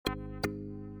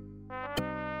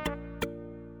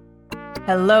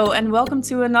Hello and welcome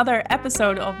to another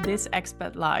episode of This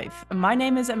Expat Live. My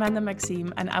name is Amanda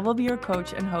Maxime and I will be your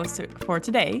coach and host for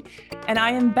today. And I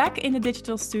am back in the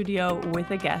digital studio with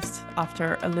a guest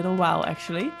after a little while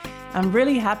actually. I'm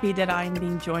really happy that I'm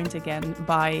being joined again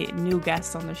by new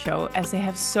guests on the show as they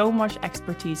have so much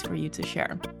expertise for you to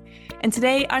share. And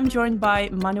today I'm joined by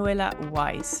Manuela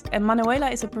Weiss. And Manuela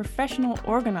is a professional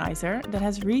organizer that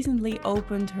has recently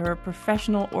opened her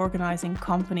professional organizing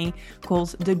company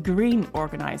called The Green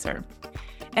Organizer.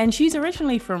 And she's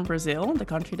originally from Brazil, the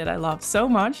country that I love so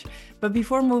much. But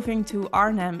before moving to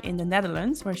Arnhem in the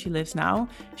Netherlands, where she lives now,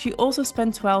 she also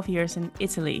spent 12 years in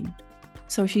Italy.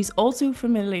 So she's also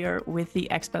familiar with the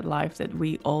expat life that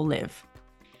we all live.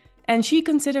 And she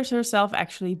considers herself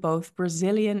actually both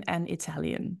Brazilian and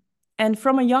Italian. And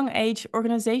from a young age,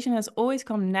 organization has always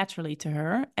come naturally to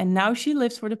her. And now she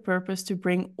lives for the purpose to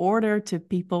bring order to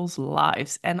people's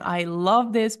lives. And I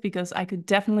love this because I could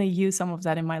definitely use some of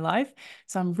that in my life.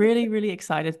 So I'm really, really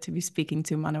excited to be speaking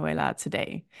to Manuela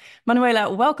today.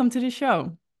 Manuela, welcome to the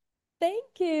show.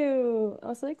 Thank you.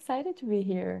 I'm so excited to be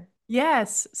here.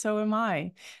 Yes, so am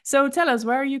I. So tell us,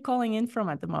 where are you calling in from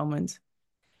at the moment?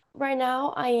 Right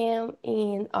now, I am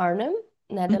in Arnhem,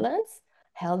 Netherlands,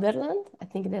 Helderland. I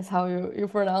think that's how you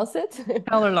pronounce it.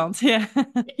 Gelderland, yeah.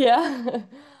 Yeah.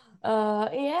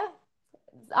 Yeah,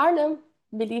 Arnhem.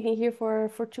 Been living here for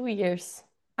 2 years.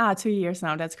 2 years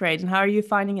now. That's great. And how are you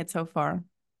finding it so far?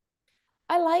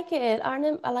 I like it.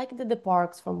 Arnhem, I like the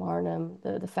parks from Arnhem.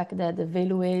 The fact that the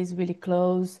Veluwe is really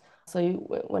close. So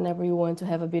whenever you want to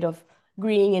have a bit of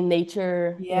green and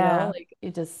nature, Yeah, like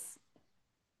it just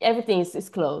everything is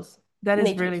close. that is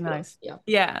Nature really is close. nice. Yeah.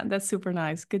 Yeah, that's super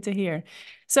nice. Good to hear.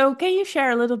 So, can you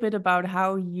share a little bit about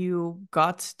how you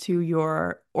got to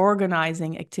your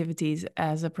organizing activities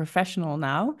as a professional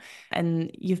now?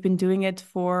 And you've been doing it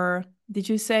for, did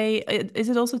you say, is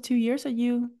it also 2 years that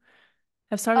you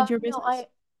have started your No, business? I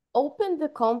opened the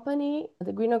company,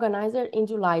 the Green Organizer, in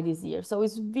July this year. So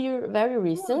it's very Oh,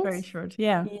 recent. very short.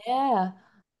 Yeah. Yeah.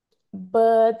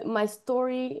 But my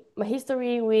story, my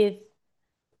history with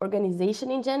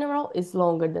organization in general is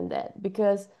longer than that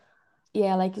because,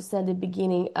 yeah, like you said at the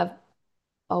beginning, I've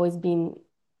always been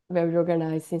very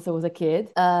organized since I was a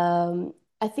kid.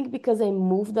 I think because I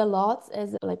moved a lot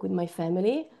as like with my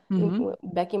family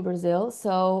Mm-hmm. back in Brazil.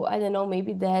 So I don't know,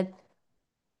 maybe that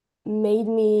made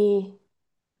me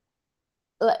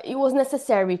like, it was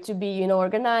necessary to be,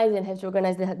 organized and have to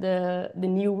organize the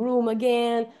new room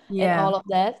again and Yeah. all of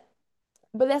that.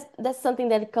 But that's something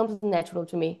that comes natural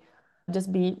to me.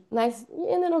 Just be nice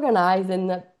and then organized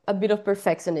and a bit of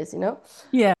perfectionist.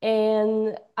 Yeah.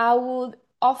 And I would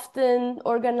often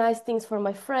organize things for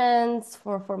my friends,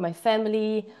 for my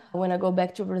family. When I go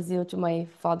back to Brazil to my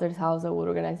father's house, I would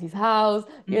organize his house,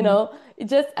 you Mm-hmm. know. It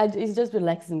just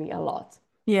relaxes me a lot.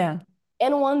 Yeah.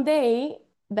 And one day,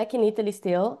 back in Italy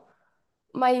still,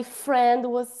 my friend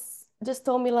was just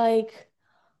told me like,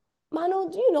 Mano,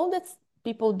 do you know that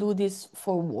people do this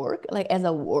for work, like as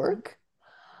a work?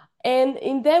 And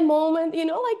in that moment,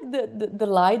 like the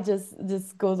light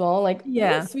just goes on, like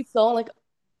Yeah. switches on, like,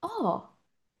 oh,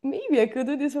 maybe I could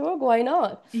do this for work. Why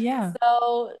not? Yeah.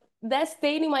 So that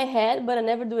stayed in my head, but I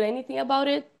never do anything about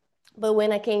it. But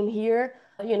when I came here,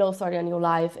 starting a new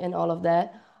life and all of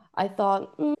that, I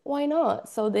thought, why not?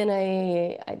 So then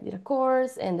I did a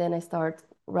course and then I start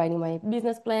writing my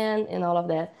business plan and all of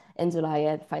that. In July,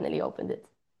 I finally opened it.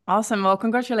 Awesome. Well,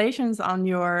 congratulations on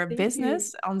your Thank you.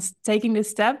 business, on taking this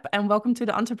step, and welcome to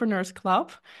the Entrepreneurs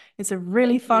Club. It's a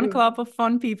really Thank fun you. club of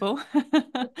fun people.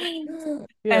 And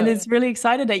Yeah. it's really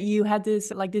excited that you had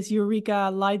this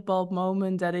eureka light bulb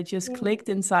moment that it just clicked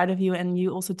inside of you and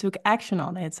you also took action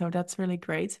on it. So that's really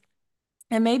great.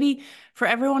 And maybe for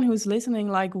everyone who's listening,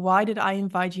 like, why did I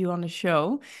invite you on the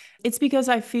show? It's because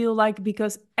I feel like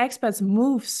because expats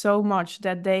move so much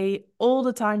that they all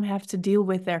the time have to deal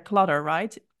with their clutter,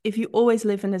 right? If you always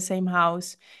live in the same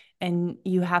house and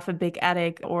you have a big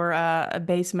attic or a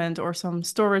basement or some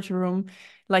storage room,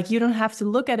 like you don't have to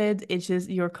look at it. It's just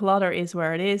your clutter is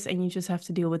where it is and you just have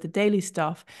to deal with the daily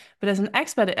stuff. But as an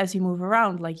expat, as you move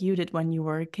around, like you did when you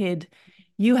were a kid,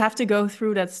 you have to go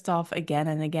through that stuff again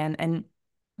and again. And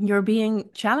you're being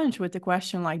challenged with the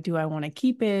question like, do I want to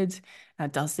keep it?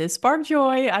 Does this spark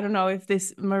joy? I don't know if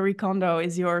this Marie Kondo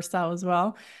is your style as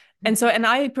well. And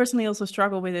I personally also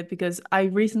struggle with it because I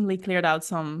recently cleared out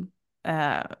some,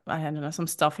 I don't know, some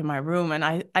stuff in my room, and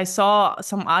I saw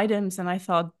some items, and I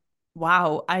thought,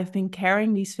 wow, I've been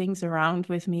carrying these things around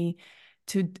with me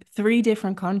to three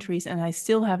different countries, and I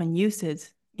still haven't used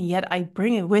it. And yet I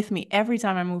bring it with me every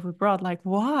time I move abroad. Like,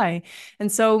 why?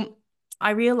 And so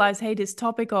I realized, hey, this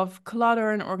topic of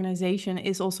clutter and organization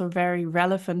is also very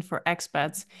relevant for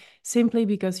expats simply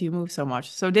because you move so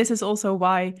much. So this is also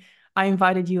why I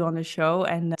invited you on the show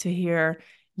and to hear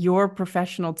your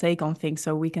professional take on things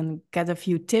so we can get a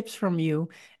few tips from you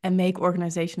and make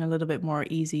organization a little bit more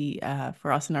easy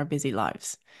for us in our busy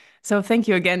lives. So thank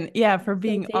you again, yeah, for Some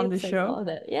being on the tips and show. all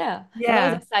that. Yeah. And always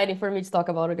Yeah. exciting for me to talk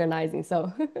about organizing.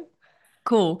 So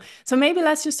Cool. So maybe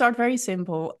let's just start very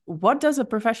simple. What does a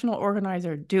professional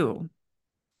organizer do?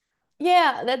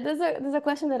 yeah, there's a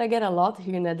question that I get a lot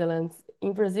here in Netherlands.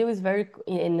 In Brazil is very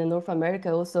in North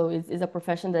America also is a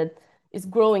profession that is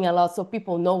growing a lot, so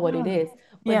people know what it Ah, is.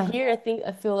 But yeah. here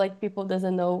I feel like people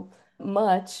doesn't know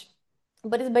much.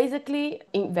 But it's basically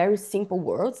in very simple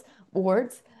words,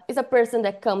 it's a person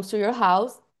that comes to your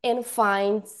house and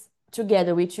finds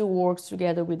together with you, works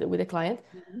together with the client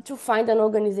Mhm. to find an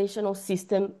organizational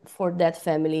system for that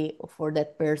family or for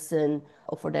that person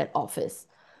or for that office.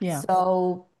 Yeah.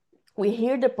 So we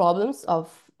hear the problems of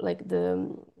like the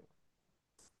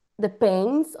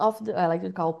pains of the I like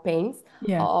to call pains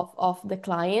Yeah. of the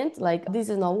client, like this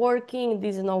is not working,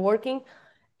 this is not working,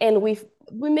 and we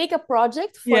make a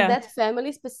project for Yeah. that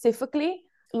family specifically,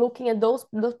 looking at those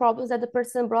problems that the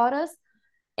person brought us,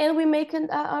 and we make an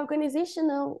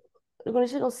organizational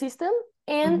system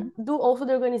and Mhm. do also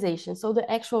the organization, so the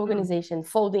actual Mm. organization,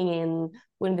 folding in,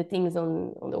 putting the things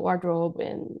on the wardrobe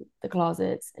and the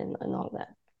closets and all that.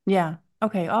 Yeah.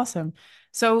 Okay, awesome.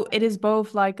 So it is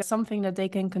both like something that they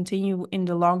can continue in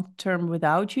the long term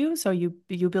without you. So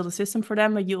you build a system for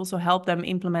them, but you also help them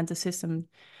implement the system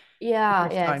the Yeah,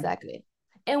 first yeah, time. exactly.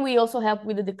 And we also help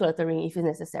with the decluttering if it's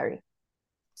necessary.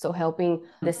 So helping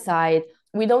Mm. decide,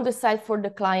 we don't decide for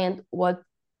the client what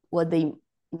they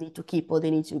need to keep or they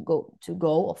need to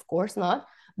go, of course not.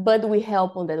 But we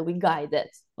help on that, we guide that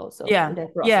also in Yeah. that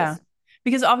Yeah. process.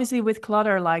 Because obviously with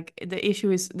clutter, like the issue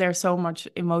is there's so much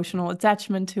emotional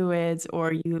attachment to it,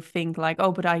 or you think like,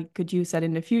 oh, but I could use that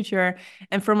in the future.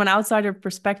 And from an outsider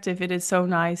perspective, it is so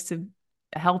nice to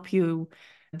help you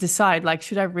decide, like,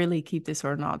 should I really keep this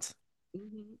or not?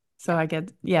 Mhm. So Yeah. I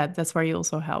get, yeah, that's where you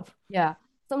also help. Yeah.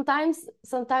 Sometimes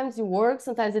it works,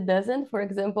 sometimes it doesn't. For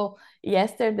example,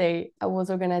 yesterday I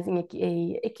was organizing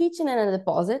a kitchen and a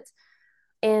deposit,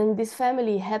 and this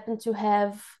family happened to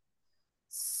have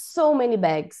so many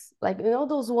bags, like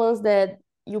those ones that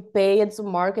you pay at some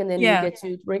market and then you Yeah. get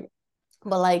to bring,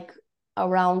 but like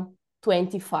around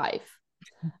 25.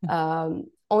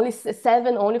 Only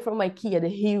seven only from IKEA, the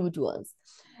huge ones.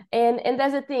 And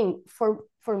that's the thing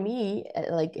for me,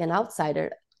 like an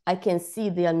outsider, I can see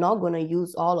they are not going to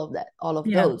use all of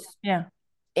Yeah. those. Yeah.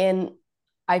 And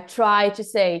I try to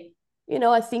say,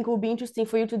 I think it will be interesting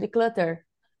for you to declutter.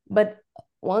 But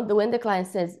when the client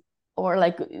says, or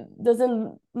like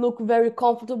doesn't look very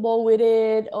comfortable with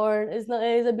it, or is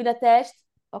a bit attached,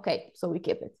 okay, so we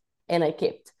keep it. And I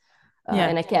kept. Yeah.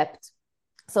 And I kept.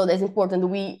 So that's important.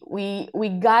 We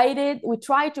guide it, we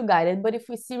try to guide it, but if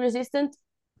we see resistance,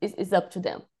 it's up to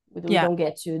them. We Yeah. don't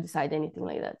get to decide anything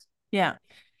like that. Yeah.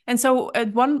 And so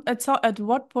at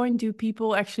what point do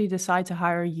people actually decide to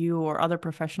hire you or other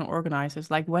professional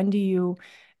organizers? Like when do you,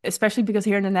 especially because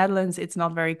here in the Netherlands it's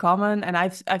not very common, and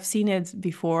I've seen it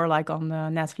before like on the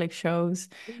Netflix shows,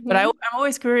 but Mm-hmm. I'm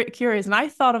always curious, and I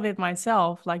thought of it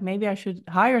myself, like maybe I should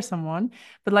hire someone,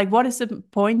 but like what is the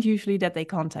point usually that they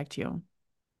contact you?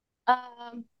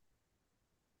 Um,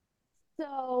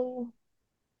 so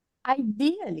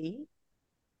ideally,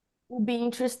 would be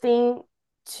interesting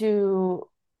to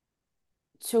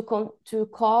to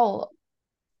call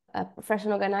a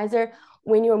professional organizer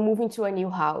when you're moving to a new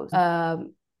house,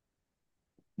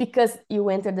 because you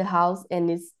enter the house and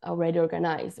it's already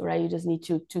organized, right? You just need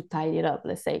to tidy it up,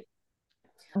 let's say.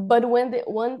 But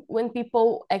when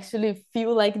people actually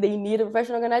feel like they need a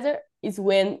professional organizer is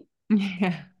when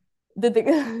Yeah.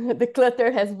 the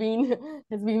clutter has been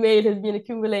made, has been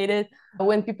accumulated,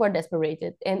 when people are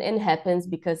desperate, and it happens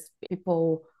because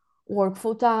people work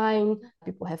full time,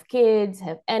 people have kids,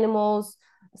 have animals,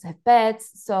 have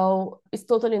pets, so it's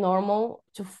totally normal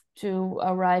to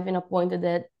arrive in a point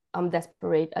that I'm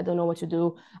desperate, I don't know what to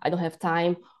do, I don't have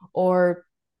time, or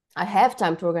I have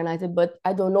time to organize it but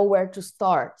I don't know where to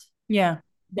start. Yeah.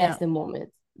 That's Yeah. the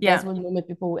moment. That's Yeah. the moment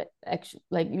people actually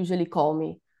like usually call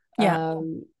me. Yeah.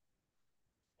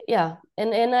 Yeah,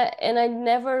 and I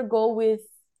never go with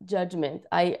judgment.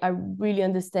 I really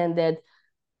understand that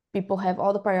people have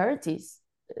all the priorities.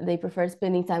 They prefer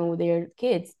spending time with their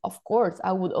kids, of course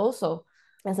I would also,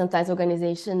 and sometimes the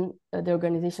organization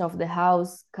of the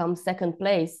house comes second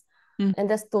place, Mm. and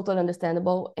that's totally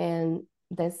understandable, and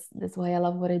that's why I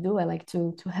love what I do. I like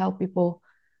to help people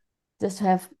just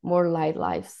have more light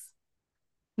lives.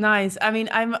 Nice. I mean,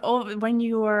 when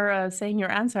you were saying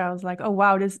your answer, I was like, oh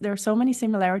wow, there are so many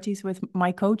similarities with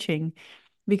my coaching.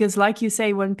 Because, like you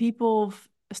say, when people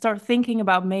start thinking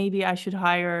about maybe I should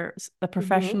hire a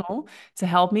Mm-hmm. professional to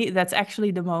help me, that's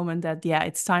actually the moment that, yeah,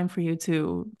 it's time for you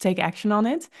to take action on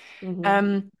it. Mm-hmm.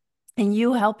 Um, and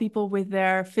you help people with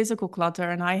their physical clutter,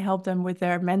 and I help them with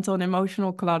their mental and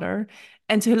emotional clutter,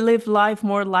 and to live life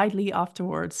more lightly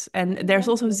afterwards. And there's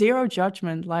also Exactly. zero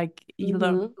judgment. Like,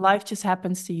 Mm-hmm. life just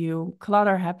happens to you,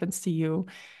 clutter happens to you.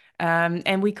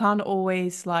 And we can't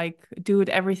always like do it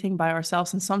everything by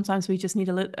ourselves. And sometimes we just need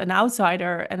an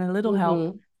outsider and a little help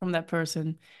Mm-hmm. from that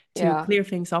person to Yeah. clear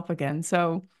things up again.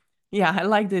 So yeah, I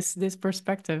like this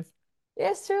perspective.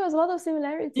 Yeah, it's true. There's a lot of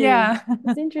similarities. Yeah,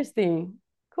 It's interesting.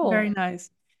 very Cool. nice.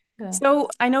 Yeah. So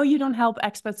I know you don't help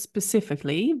expats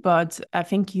specifically, but I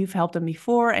think you've helped them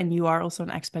before and you are also an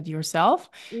expat yourself.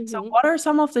 So Mm-hmm. what are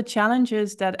some of the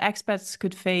challenges that expats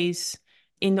could face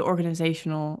in the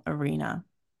organizational arena?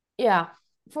 Yeah.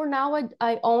 For now,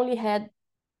 I only had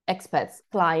expats,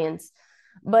 clients.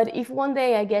 But if one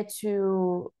day I get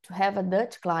to have a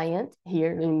Dutch client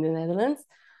here in the Netherlands,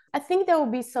 I think there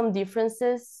will be some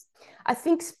differences. I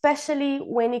think especially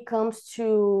when it comes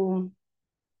to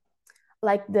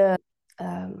like the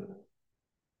um,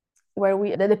 where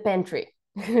the pantry.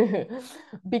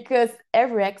 Because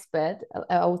every expat,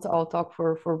 I'll talk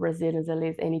for Brazilians at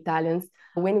least and Italians,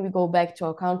 when we go back to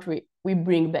our country, we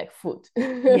bring back food.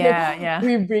 Yeah, yeah.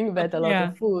 We bring back a lot Yeah.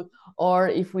 of food. Or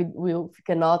if we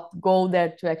cannot go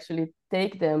there to actually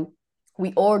take them,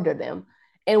 we order them.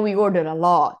 And we order a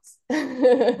lot.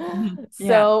 Mhm. Yeah.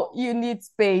 So you need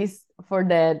space for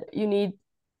that. You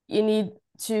need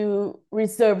to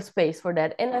reserve space for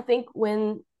that. And I think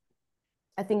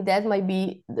that might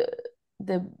be the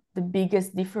the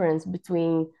biggest difference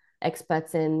between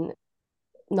expats and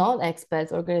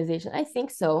non-expats organization. I think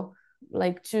so.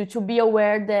 Like to be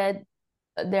aware that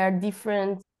there are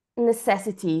different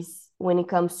necessities when it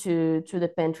comes to the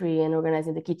pantry and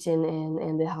organizing the kitchen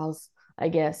and the house, I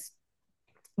guess.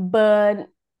 But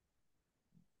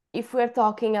if we're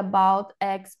talking about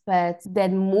expats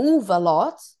that move a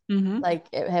lot, Hmm.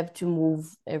 like have to move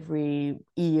every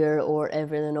year or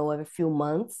every, I don't know, every few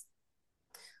months,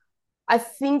 I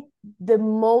think the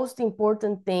most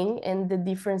important thing and the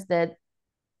difference that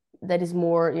is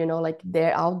more, like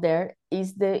there out there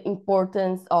is the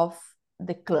importance of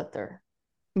the clutter.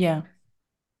 Yeah.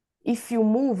 If you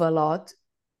move a lot,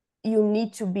 you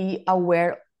need to be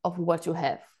aware of what you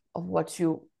have, of what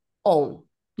you own.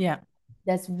 Yeah.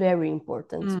 That's very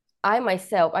important. Mm. I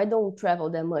myself, I don't travel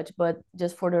that much, but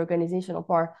just for the organizational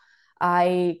part,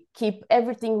 I keep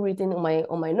everything written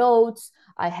on my notes.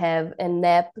 I have an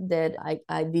app that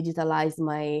I digitalize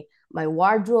my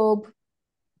wardrobe.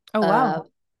 Oh, Uh, wow.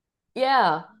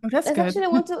 yeah, Oh, that's that's good. actually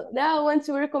I want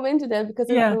to recommend to that because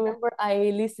I Yeah. remember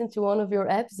I listened to one of your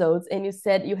episodes and you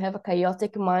said you have a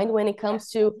chaotic mind when it comes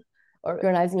to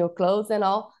organizing your clothes and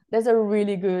all. That's a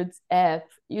really good app.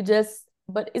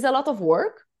 But it's a lot of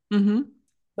work, Hmm.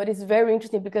 but it's very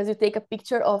interesting because you take a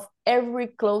picture of every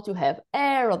cloth you have,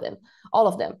 all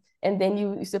of them, and then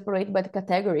you separate by the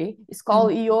category. It's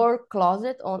called Hmm. your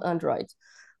closet on Android,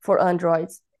 for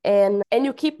Androids, and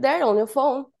you keep that on your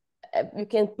phone. You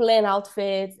can plan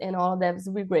outfits and all of that. It's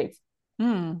really great.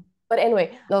 Mm. But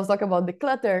anyway, I was talking about the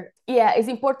clutter. Yeah, it's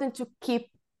important to keep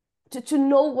to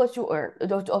know what you earn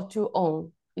or to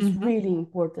own. It's Hmm. really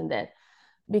important that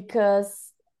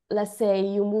because let's say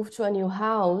you move to a new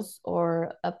house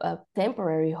or a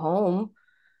temporary home,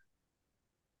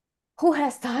 who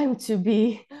has time to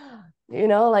be,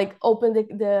 like open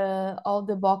the all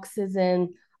the boxes and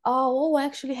I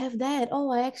actually have that. Oh,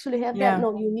 I actually have that. Yeah.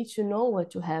 No, you need to know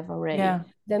what you have already. Yeah.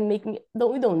 Then making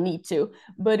don't we don't need to,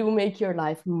 but it will make your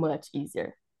life much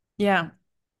easier. Yeah.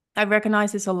 I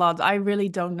recognize this a lot. I really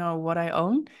don't know what I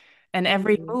own. And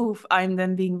every Mm-hmm. move, I'm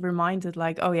then being reminded,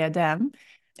 like, oh, yeah, damn.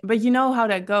 But you know how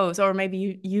that goes. Or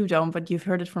maybe you don't, but you've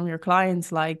heard it from your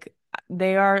clients. Like,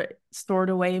 they are stored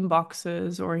away in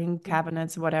boxes or in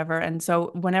cabinets, whatever. And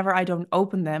so whenever I don't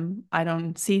open them, I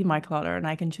don't see my clutter and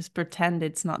I can just pretend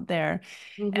it's not there.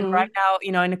 And right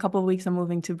Mm-hmm. now, in a couple of weeks, I'm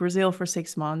moving to Brazil for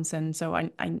 6 months. And so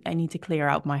I need to clear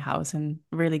out my house and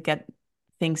really get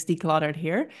things decluttered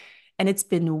here. And it's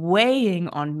been weighing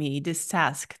on me, this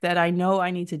task that I know I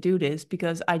need to do this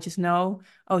because I just know,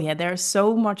 oh yeah, there's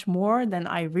so much more than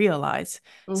I realize.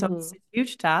 So it's Mm-hmm. a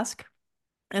huge task.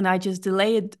 And I just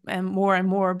delay it and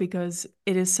more because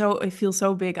it feels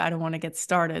so big. I don't want to get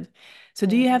started. So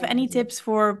do Yeah, I you can have any imagine. tips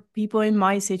for people in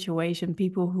my situation,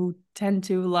 people who tend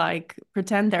to like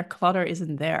pretend their clutter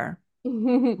isn't there?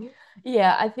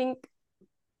 Yeah, I think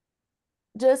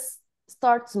just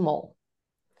start small.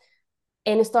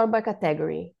 and start by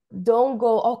category. Don't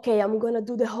go, okay, I'm gonna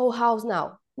do the whole house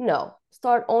now. No,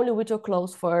 start only with your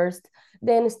clothes first,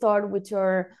 then start with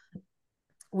your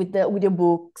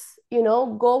books.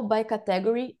 Go by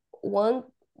category,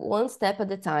 one step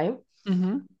at a time.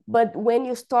 Mm-hmm. But when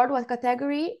you start with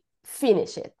category,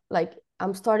 finish it. Like,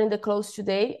 I'm starting the clothes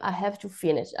today, I have to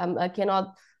finish. I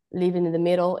cannot leave it in the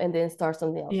middle and then start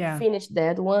something else. Yeah. Finish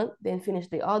that one, then finish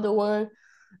the other one.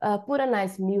 Put a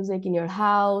nice music in your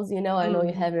house. I know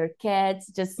you Mm. have your cats.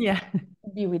 Just Yeah.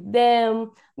 be with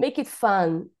them, make it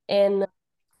fun, and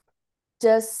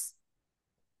just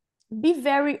be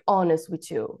very honest with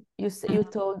you. You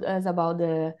Mhm. told us about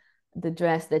the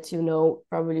dress that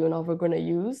probably you're never gonna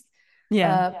use.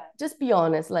 Yeah. Just be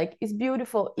honest. Like, it's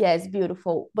beautiful. Yeah, it's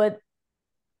beautiful, but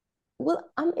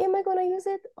am I gonna use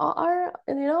it?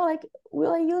 Like,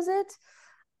 will I use it?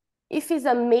 If it's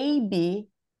a maybe,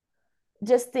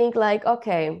 just think like,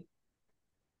 okay,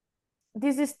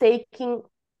 this is taking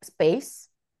space.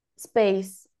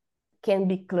 Space can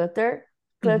be clutter.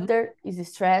 Hmm. Clutter is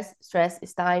stress. Stress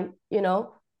is time. Yeah.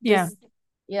 Just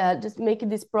yeah, just make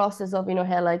this process of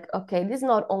head, like, okay, this is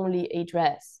not only a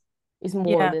dress. It's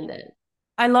more Yeah. than that.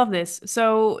 I love this.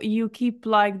 So you keep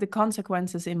like the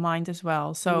consequences in mind as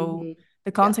well. So Hmm.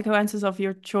 the Yeah. consequences of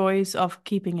your choice of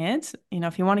keeping it,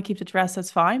 if you want to keep the dress,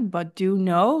 that's fine, but do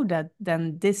know that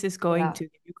then this is going Yeah. to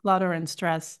give you clutter and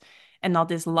stress and not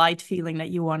this light feeling that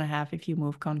you want to have if you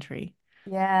move country.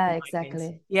 Yeah, In my case.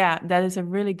 exactly. Yeah, that is a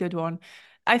really good one.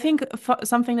 I think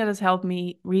something that has helped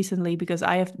me recently because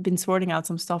I have been sorting out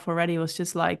some stuff already was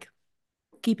just like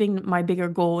keeping my bigger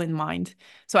goal in mind.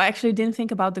 So I actually didn't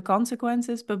think about the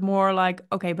consequences, but more like,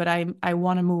 okay, but I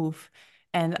want to move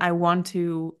and I want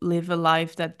to live a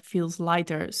life that feels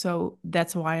lighter. So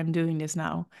that's why I'm doing this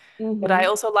now. But I Hmm.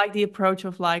 also like the approach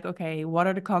of like, okay, what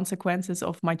are the consequences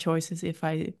of my choices if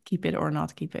I keep it or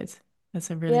not keep it? That's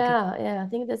a really good. Yeah, yeah. I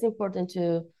think that's important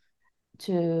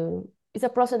it's a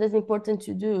process that's important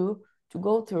to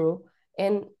go through,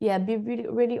 and yeah, be really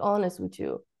really honest with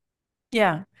you.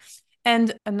 Yeah.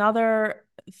 And another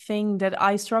thing that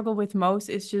I struggle with most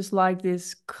is just like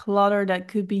this clutter that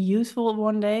could be useful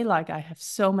one day. Like I have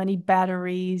so many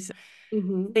batteries,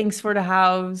 Hmm. things for the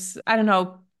house, I don't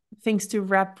know, things to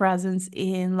wrap presents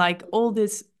in, like all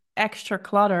this extra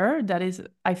clutter that is,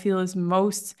 I feel, is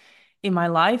most in my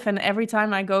life. And every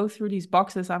time I go through these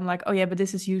boxes, I'm like, oh yeah, but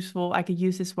this is useful. I could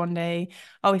use this one day.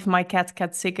 Oh, if my cat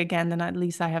gets sick again, then at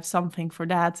least I have something for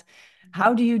that.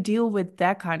 How do you deal with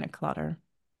that kind of clutter?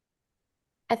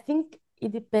 I think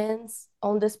it depends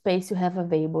on the space you have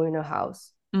available in your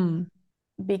house, Mm.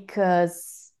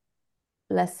 because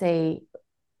let's say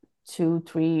two,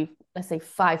 three, let's say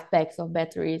 5 packs of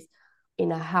batteries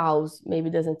in a house maybe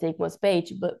doesn't take much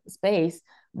space,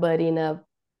 but in a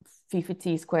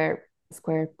 50 square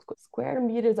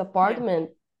meters Yeah.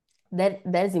 apartment, that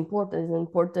is important. It's an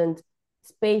important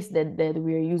space that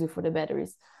we are using for the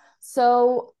batteries.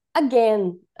 So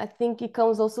again, I think it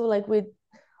comes also like with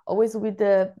always with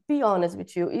the be honest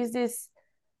with you. Is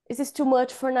this too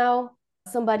much for now?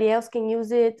 Somebody else can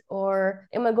use it, or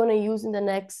am I gonna use in the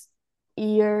next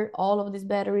year all of these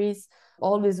batteries,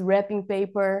 all this wrapping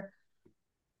paper?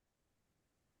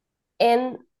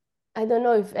 And I don't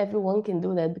know if everyone can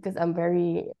do that, because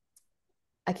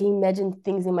I can imagine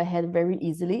things in my head very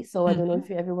easily. So I don't know Mhm.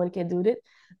 if everyone can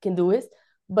do it.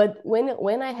 But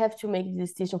when I have to make the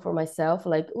decision for myself,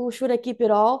 like, oh, should I keep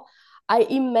it all? I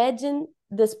imagine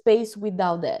the space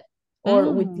without that,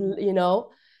 or with Mm.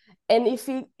 and if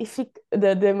it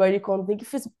the Maricon thing,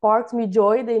 if it sparks me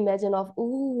joy, the imagine of,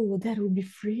 oh, that would be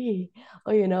free,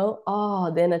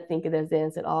 or then I think that's the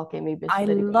answer. Oh, okay, maybe I I should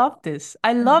let it love go. this.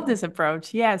 I love this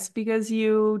approach. Yes, because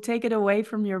you take it away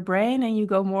from your brain and you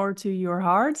go more to your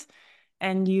heart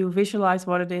and you visualize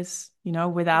what it is,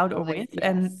 without or Right. with.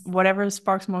 And Yes. whatever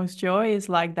sparks most joy is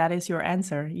like that is your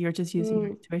answer. You're just using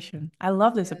your Mm, intuition. I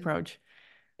love this yeah. approach.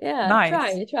 Yeah. Try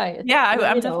Nice. it. Try it. Yeah, Let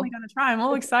I'm me definitely know. going to try. I'm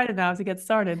all excited now to get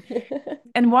started.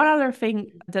 And one other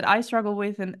thing that I struggle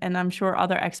with, and I'm sure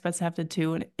other expats have it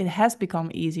too, and it has become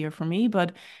easier for me,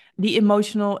 but the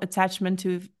emotional attachment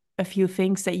to a few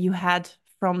things that you had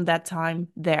from that time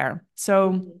there.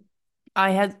 So Mhm.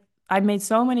 I had I made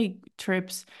so many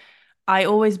trips. I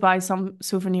always buy some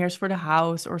souvenirs for the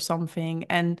house or something.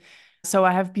 And so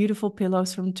I have beautiful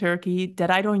pillows from Turkey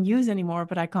that I don't use anymore,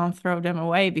 but I can't throw them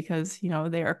away because,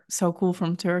 they are so cool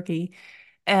from Turkey.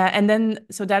 And then,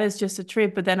 so that is just a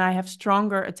trip, but then I have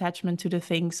stronger attachment to the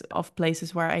things of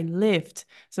places where I lived.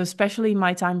 So especially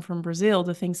my time from Brazil,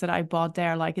 the things that I bought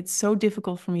there, like it's so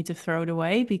difficult for me to throw it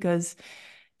away because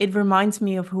it reminds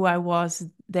me of who I was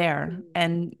there. Mm.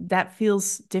 And that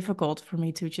feels difficult for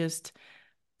me to just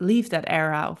leave that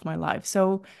era of my life.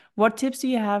 So what tips do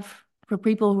you have for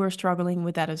people who are struggling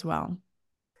with that as well?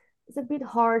 It's a bit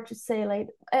hard to say, like,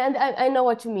 and I know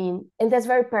what you mean. And that's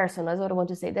very personal. That's what I want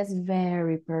to say. That's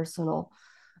very personal.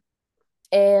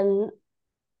 And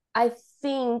I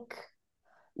think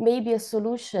maybe a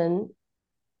solution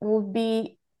would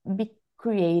be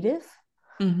creative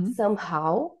Hmm.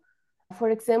 somehow. For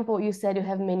example, you said you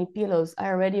have many pillows. I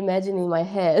already imagine in my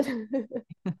head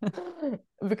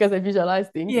because I visualize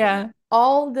things. Yeah.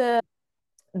 All the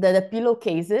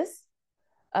pillowcases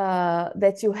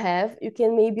that you have, you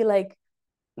can maybe like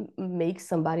make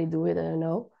somebody do it. I don't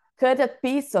know. Cut a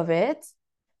piece of it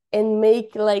and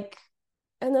make like,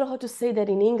 I don't know how to say that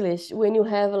in English, when you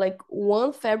have like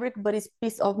one fabric but it's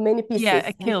piece of many Yeah,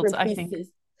 a pieces, kilt, different I think.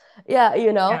 pieces. Yeah,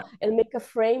 Yeah. and make a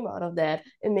frame out of that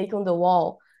and make on the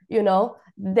wall,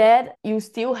 that you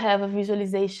still have a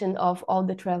visualization of all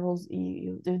the travels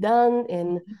you've done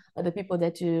and the people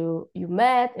that you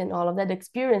met and all of that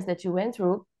experience that you went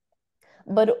through,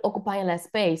 but occupying less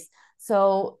space.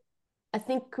 So I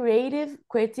think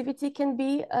creativity can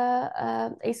be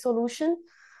a solution.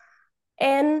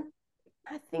 And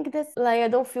I think that's like, I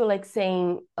don't feel like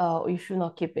saying, oh, you should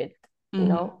not keep it, you Hmm.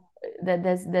 know,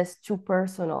 that's too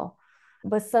personal.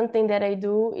 But something that I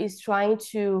do is trying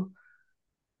to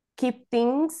keep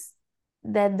things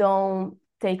that don't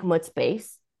take much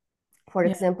space. For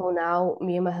Yeah. example, now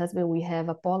me and my husband, we have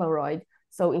a Polaroid.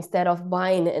 So instead of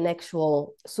buying an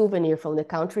actual souvenir from the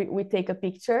country, we take a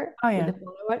picture Oh with yeah. the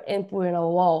Polaroid and put it on a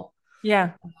wall.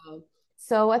 Yeah.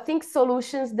 So I think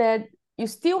solutions that you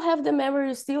still have the memory,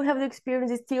 you still have the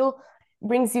experience, it still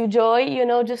brings you joy,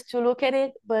 just to look at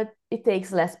it, but it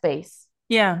takes less space.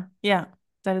 Yeah. Yeah.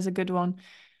 That is a good one.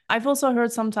 I've also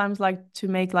heard sometimes like to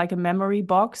make like a memory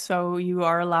box. So you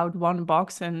are allowed one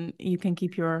box and you can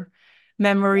keep your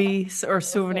Yeah, memories or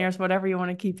also. souvenirs, whatever you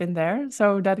want to keep in there.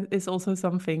 So that is also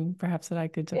something perhaps that I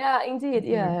could Yeah, indeed.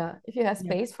 Yeah, consider. yeah. If you have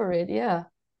Yeah. space for it, yeah.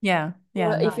 Yeah. Yeah.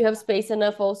 Or if Nice. you have space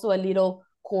enough, also a little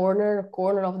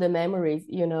corner of the memories,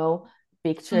 Mm.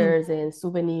 pictures and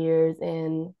souvenirs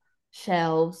and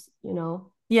shelves.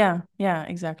 Yeah. Yeah.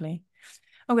 Exactly.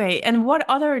 Okay. And what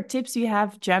other tips do you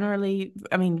have generally?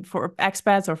 I mean, for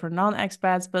expats or for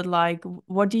non-expats, but like,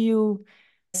 what do you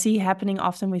see happening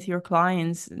often with your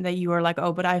clients that you are like,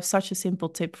 oh, but I have such a simple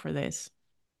tip for this?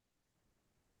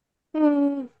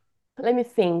 Hmm, let me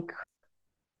think.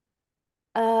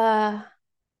 Uh,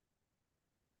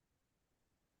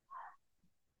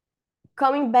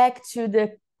 Coming back to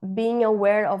the being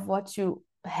aware of what you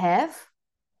have,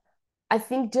 I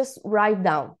think just write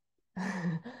down.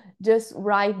 Just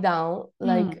write down, Mm.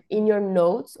 like in your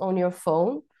notes on your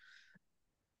phone.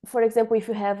 For example, if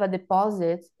you have a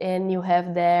deposit and you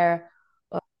have there,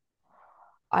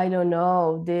 I don't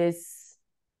know, this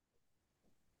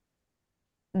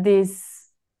this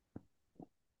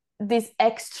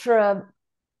extra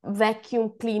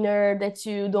vacuum cleaner that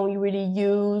you don't really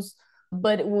use,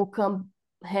 but it will come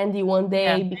handy one Yeah.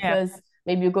 day Yeah. because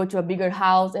maybe you go to a bigger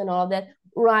house and all of that.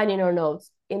 Write in your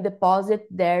notes. In deposit,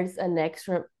 there's an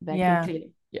extra vacuum Yeah. cleaner.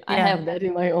 Yeah, I Yeah. have that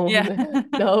in my Yeah. own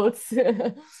notes.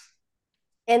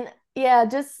 And yeah,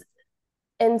 just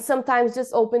and sometimes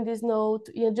just open this note,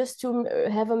 just to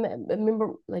have a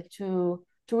member, like to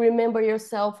remember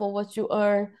yourself or what you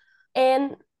earn.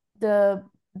 And the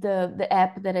the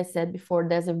app that I said before,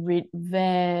 there's a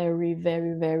very,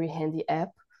 very, very handy app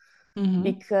Hmm.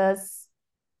 because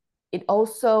it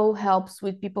also helps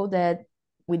with people that,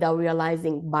 without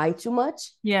realizing, buy too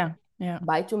much, Yeah. Yeah.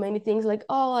 buy too many things, like,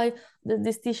 oh,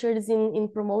 this t-shirt is in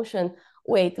promotion.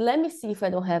 Wait, let me see if I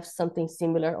don't have something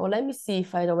similar, or let me see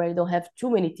if I already don't have too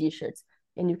many t-shirts.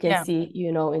 And you can Yeah. see,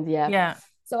 in the app. Yeah.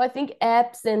 So I think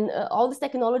apps and all this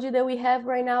technology that we have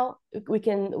right now, we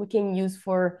can use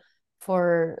for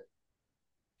for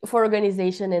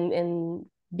organization and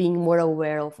being more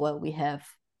aware of what we have.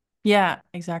 Yeah,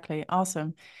 exactly.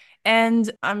 Awesome.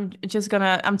 And I'm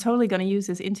totally gonna use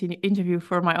this interview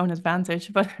for my own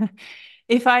advantage. But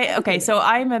okay, Do so it.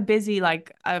 I'm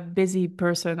like a busy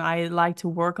person. I like to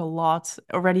work a lot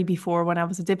already before when I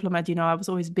was a diplomat, I was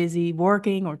always busy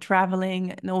working or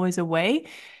traveling and always away.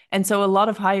 And so a lot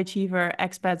of high achiever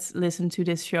expats listen to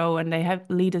this show and they have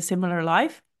lead a similar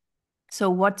life. So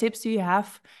what tips do you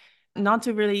have not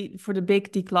to really for the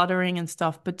big decluttering and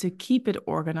stuff, but to keep it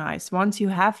organized once you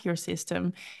have your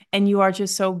system and you are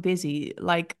just so busy?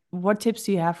 Like, what tips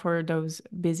do you have for those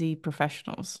busy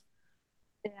professionals?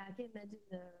 Yeah, I can imagine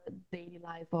the daily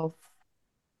life of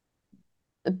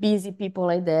busy people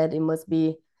like that. It must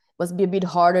be a bit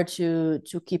harder to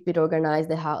keep it organized,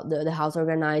 the house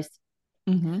organized.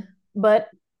 Hmm. But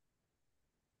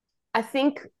I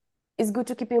think it's good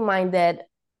to keep in mind that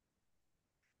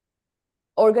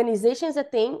organization is a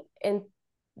thing, and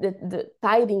the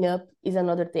tidying up is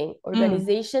another thing. Mm.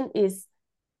 Organization is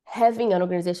having an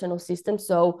organizational system.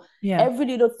 So Yeah. every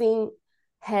little thing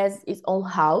has its own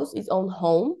house, its own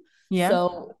home. Yeah.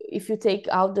 So if you take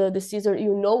out the scissor,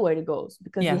 you know where it goes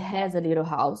because it Yeah. has a little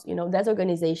house. That's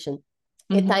organization.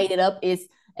 And Hmm. tying it up is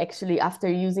actually after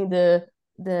using the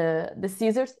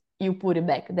scissors, you put it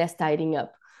back. That's tidying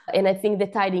up. And I think the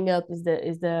tidying up is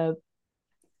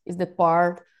the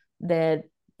part that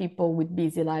people with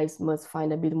busy lives must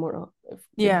find a bit more a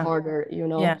bit Yeah. harder.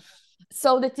 Yeah.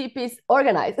 So the tip is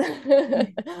organize.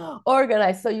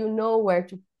 Organize so you know where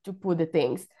to put the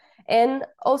things. And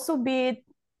also be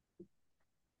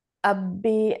a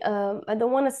bit I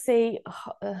don't want to say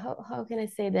how can I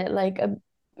say that, like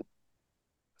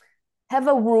have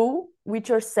a rule with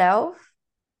yourself.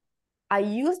 I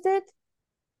used it,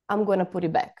 I'm gonna put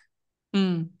it back.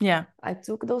 Yeah. I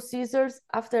took those scissors.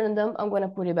 After them, I'm gonna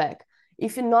put it back.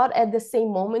 If you're not at the same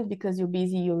moment because you're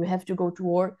busy, you have to go to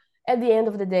work. At the end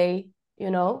of the day,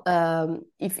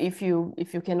 if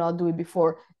you cannot do it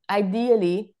before,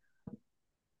 ideally,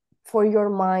 for your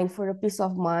mind, for your peace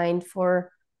of mind,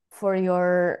 for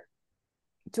your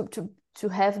to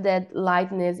have that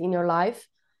lightness in your life,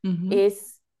 Hmm.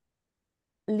 is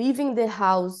leaving the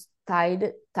house tied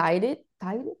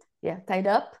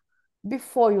up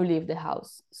before you leave the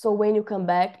house. So when you come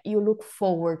back, you look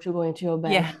forward to going to your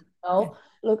bed. Yeah.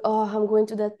 Look, oh, I'm going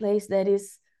to that place that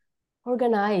is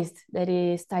organized, that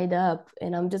is tied up,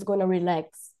 and I'm just going to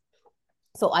relax.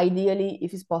 So ideally,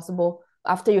 if it's possible,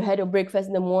 after you had your breakfast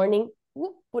in the morning,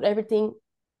 put everything,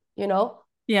 you know,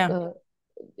 Yeah. uh,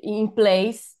 in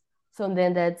place. So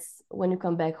then that's when you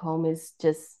come back home is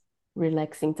just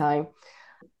relaxing time.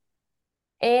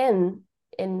 And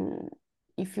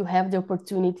if you have the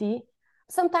opportunity,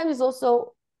 sometimes it's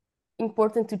also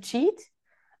important to cheat.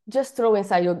 Just throw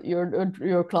inside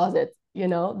your closet,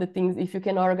 the things. If you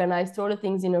can organize, throw the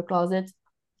things in your closet,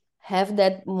 have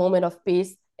that moment of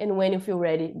peace, and when you feel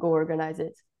ready, go organize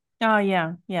it. Oh,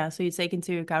 yeah. Yeah. So you take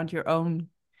into account your own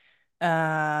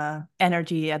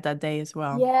energy at that day as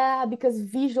well. Yeah, because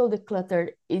visual declutter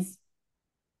is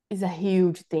a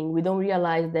huge thing. We don't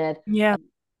realize that Yeah.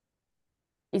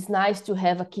 it's nice to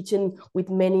have a kitchen with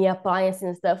many appliances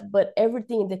and stuff, but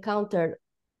everything in the counter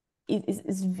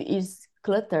is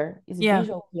clutter, is Yeah.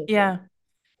 visual clutter. Yeah.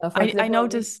 For I example,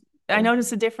 notice I notice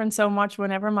the difference so much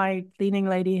whenever my cleaning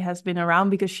lady has been around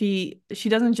because she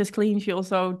doesn't just clean, she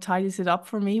also tidies it up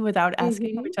for me without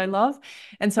asking, which I love.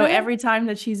 And so every time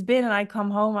that she's been and I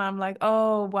come home, I'm like,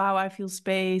 oh wow, I feel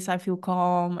space, I feel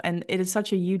calm, and it is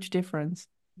such a huge difference.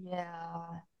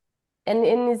 yeah,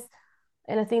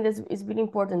 and I think that is really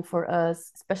important for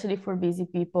us, especially for busy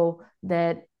people,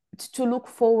 that to look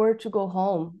forward to go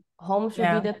home. Home should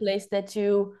be Yeah. the place that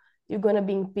you're gonna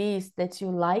be in peace, that you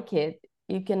like it.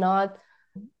 You cannot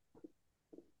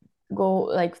go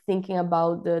like thinking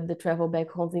about the travel back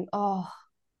home, think, oh,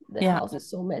 the Yeah. house is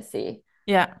so messy.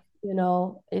 Yeah.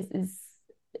 It's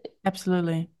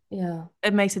Absolutely. yeah.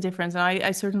 It makes a difference. And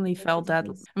I certainly Makes a felt that.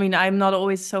 difference. I mean, I'm not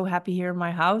always so happy here in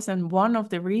my house. And one of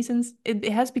the reasons, it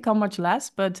has become much less,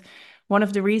 but one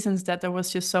of the reasons that there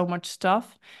was just so much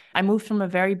stuff. I moved from a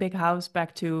very big house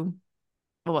back to,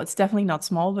 well, it's definitely not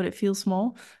small, but it feels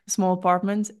small, a small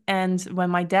apartment. And when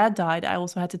my dad died, I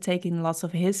also had to take in lots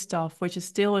of his stuff, which is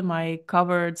still in my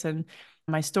cupboards and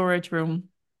my storage room.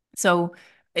 So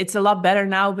it's a lot better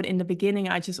now, but in the beginning,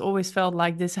 I just always felt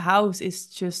like this house is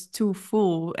just too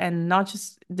full, and not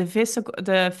just the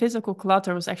physical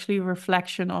clutter was actually a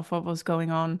reflection of what was going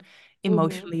on Mm-hmm.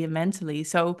 emotionally and mentally.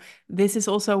 So this is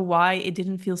also why it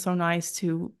didn't feel so nice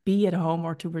to be at home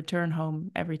or to return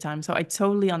home every time. So I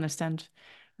totally understand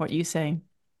what you say.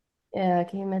 Yeah, I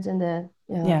can imagine that.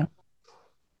 Yeah. Yeah,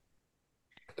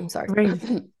 I'm sorry. great.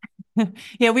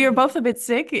 Yeah, we are both a bit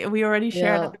sick. We already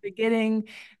shared at Yeah. the beginning.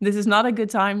 This is not a good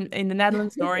time in the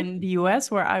Netherlands nor in the US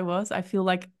where I was. I feel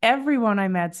like everyone I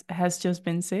met has just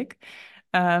been sick.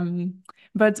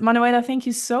 But Manuela, thank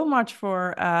you so much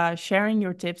for sharing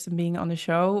your tips and being on the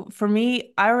show. For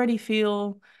me, I already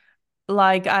feel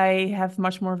like I have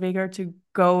much more vigor to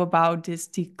go about this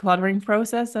decluttering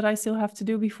process that I still have to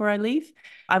do before I leave.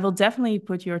 I will definitely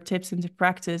put your tips into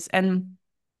practice. And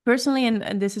personally,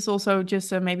 and this is also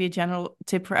just maybe a general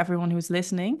tip for everyone who's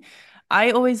listening.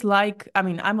 I always like, I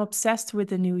mean, I'm obsessed with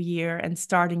the new year and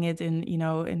starting it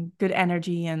in good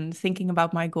energy and thinking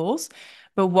about my goals.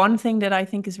 But one thing that I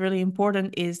think is really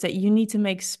important is that you need to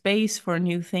make space for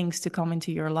new things to come into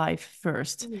your life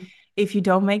first. Mhm. If you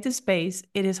don't make the space,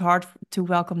 it is hard to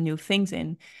welcome new things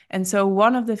in. And so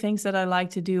one of the things that I like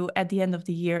to do at the end of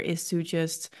the year is to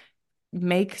just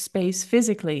make space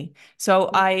physically. So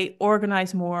I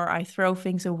organize more, I throw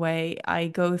things away, I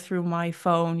go through my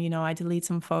phone, I delete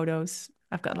some photos.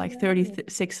 I've got Oh, like nice.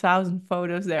 36,000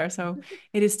 photos there. So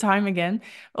it is time again.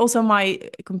 Also my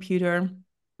computer,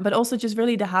 but also just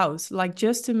really the house, like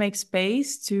just to make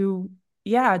space to,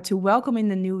 yeah, to welcome in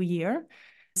the new year.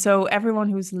 So everyone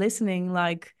who's listening,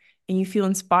 like, and you feel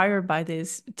inspired by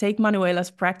this, take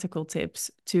Manuela's practical tips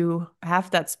to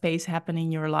have that space happen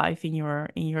in your life, in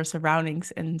your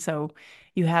surroundings. And so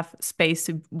you have space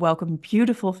to welcome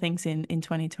beautiful things in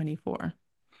 2024.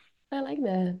 I like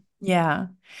that. Yeah.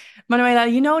 Manuela,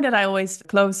 you know that I always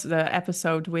close the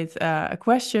episode with a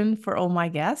question for all my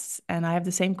guests, and I have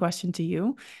the same question to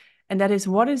you. And that is,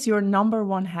 what is your number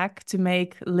one hack to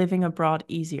make living abroad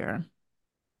easier?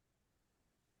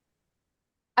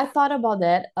 I thought about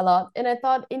that a lot, and I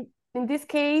thought in this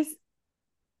case,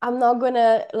 I'm not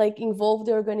gonna like involve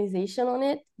the organization on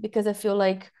it because I feel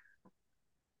like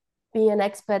being an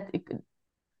expat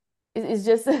is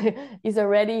just is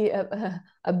already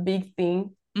a big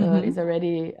thing. Is Mm-hmm.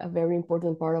 already a very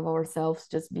important part of ourselves,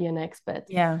 just be an expat.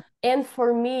 Yeah. And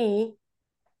for me,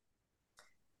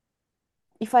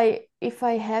 if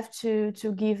I have to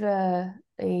give a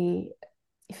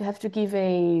if I have to give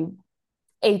a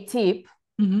tip,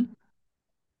 Mm-hmm.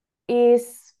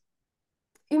 is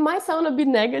it might sound a bit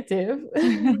negative,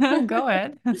 Go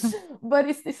ahead. but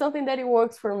it's something that it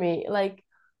works for me. Like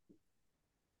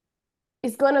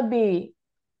it's gonna be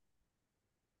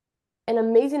an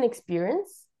amazing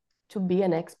experience to be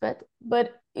an expat,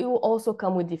 but it will also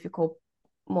come with difficult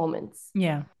moments.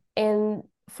 Yeah. And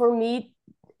for me,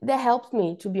 that helped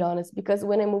me, to be honest, because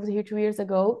when I moved here 2 years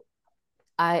ago,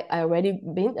 I've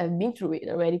been through it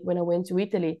already when I went to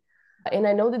Italy, and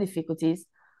I know the difficulties.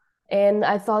 And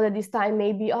I thought that this time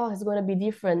maybe, oh, it's gonna be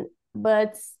different,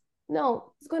 but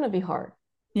no, it's gonna be hard.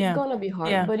 It's Yeah. gonna be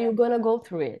hard, Yeah. but you're gonna go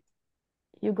through it.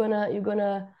 You're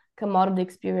gonna come out of the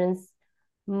experience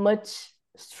much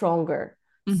stronger.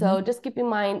 Mm-hmm. So just keep in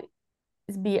mind,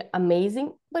 it's be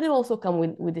amazing, but it also come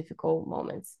with difficult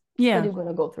moments. But Yeah. you're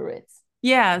gonna go through it.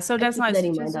 Yeah. So I that's keep nice. that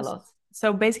in mind a lot.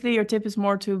 So basically your tip is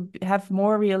more to have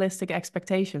more realistic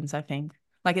expectations, I think.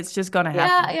 Like it's just gonna Yeah,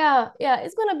 happen. yeah, yeah.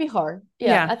 It's gonna be hard.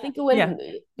 Yeah, Yeah. I think Yeah.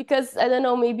 because I don't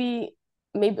know, maybe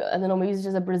I don't know, maybe it's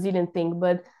just a Brazilian thing,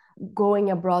 but going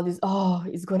abroad is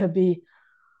it's gonna be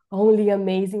only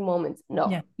amazing moments. Yeah.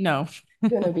 No, No.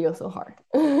 it's gonna be also hard.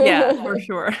 Yeah, for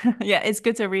sure. Yeah, it's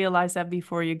good to realize that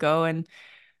before you go. And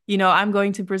I'm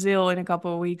going to Brazil in a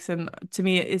couple of weeks, and to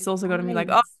me, it's also going to be like,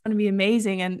 oh, it's Nice. going to be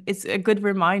amazing. And it's a good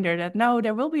reminder that no,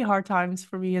 there will be hard times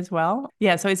for me as well.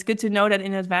 Yeah, so it's good to know that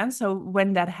in advance. So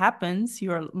when that happens,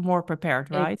 you're more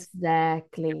prepared, right?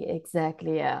 Exactly,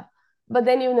 exactly, yeah. But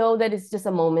then you know that it's just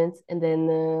a moment, and then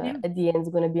Yeah. at the end, it's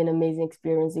gonna be an amazing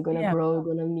experience. You're gonna Yeah. grow, you're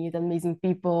gonna meet amazing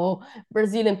people.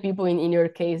 Brazilian people, in your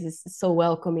case, is so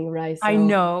welcoming, right? I So,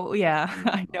 know. Yeah,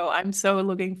 yeah. I know. I'm so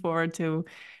looking forward to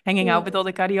hanging out with Yeah. all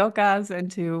the cariocas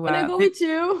and to Can I go with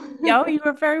you? yeah, oh, you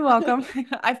are very welcome.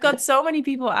 I've got so many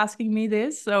people asking me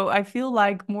this, so I feel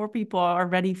like more people are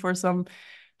ready for some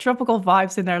tropical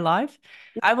vibes in their life.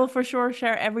 I will for sure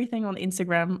share everything on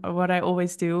Instagram, what I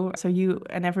always do, so you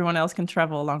and everyone else can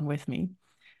travel along with me.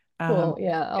 Um, Cool.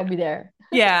 Yeah, I'll be there.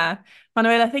 yeah,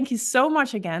 Manuela, thank you so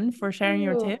much again for sharing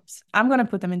your You. tips. I'm going to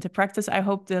put them into practice. I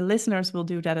hope the listeners will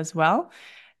do that as well.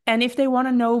 And if they want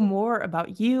to know more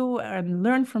about you and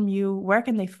learn from you, where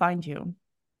can they find you?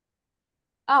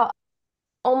 Oh,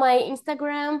 on my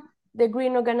Instagram,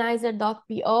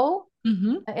 thegreenorganizer.po,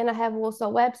 Hmm. and I have also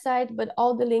a website, but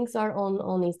all the links are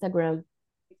on Instagram.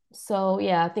 So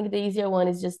yeah, I think the easier one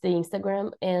is just the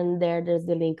Instagram, and there's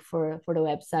the link for the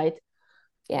website.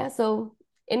 Yeah, so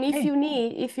and if Hey, you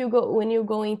need, if you go when you're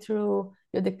going through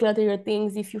you declutter your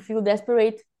things, if you feel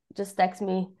desperate, just text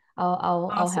me. I'll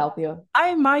awesome. help you.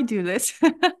 I might do this.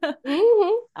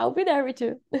 I'll be there with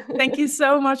you. Thank you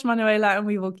so much, Manuela, and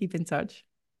we will keep in touch.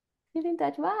 Keep in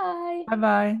touch. Bye. Bye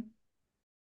bye.